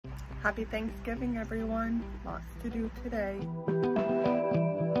Happy Thanksgiving, everyone. Lots to do today.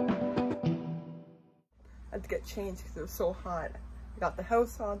 I had to get changed because it was so hot. I got the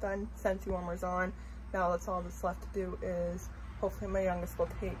house all done, Scentsy warmers on. Now that's all that's left to do is hopefully my youngest will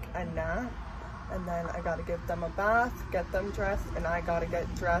take a nap. And then I gotta give them a bath, get them dressed, and I gotta get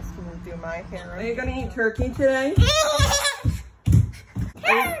dressed and do my hair. Are you gonna eat turkey today?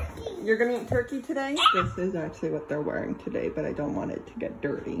 You're gonna eat turkey today? This is actually what they're wearing today, but I don't want it to get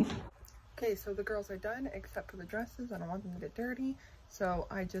dirty. Okay, so the girls are done except for the dresses. I don't want them to get dirty. So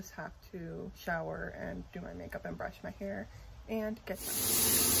I just have to shower and do my makeup and brush my hair and get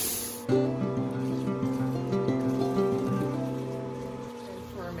done.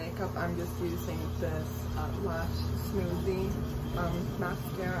 Makeup, I'm just using this Lash Smoothie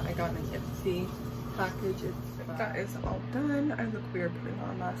mascara. I got an Ipsy package. That is all done. I look weird putting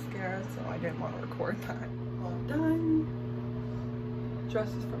on mascara, so I didn't want to record that. All done.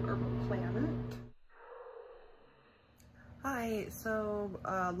 Dresses from Urban Planet. Hi, so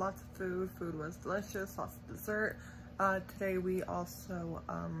lots of food. Food was delicious, lots of dessert. Today we also,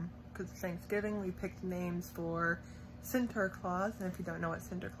 because it's Thanksgiving, we picked names for Sinterklaas, and if you don't know what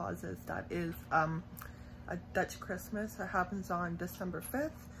Sinterklaas is, that is a Dutch Christmas that happens on December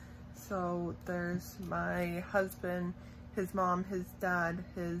 5th. So there's my husband, his mom, his dad,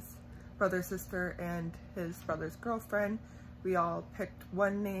 his brother, sister, and his brother's girlfriend. We all picked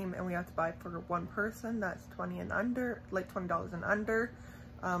one name and we have to buy for one person. That's $20 and under, like $20 and under.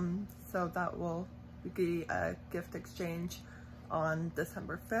 So that will be a gift exchange on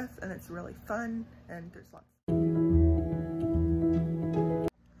December 5th, and it's really fun, and there's lots.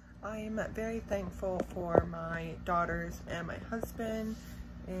 I'm very thankful for my daughters and my husband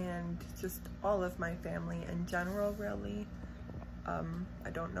and just all of my family in general, really. I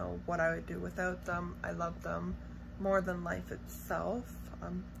don't know what I would do without them. I love them more than life itself.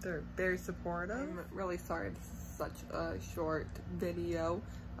 They're very supportive. I'm really sorry this is such a short video.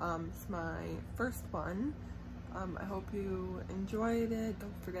 It's my first one. I hope you enjoyed it.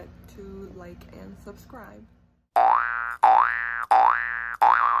 Don't forget to like and subscribe.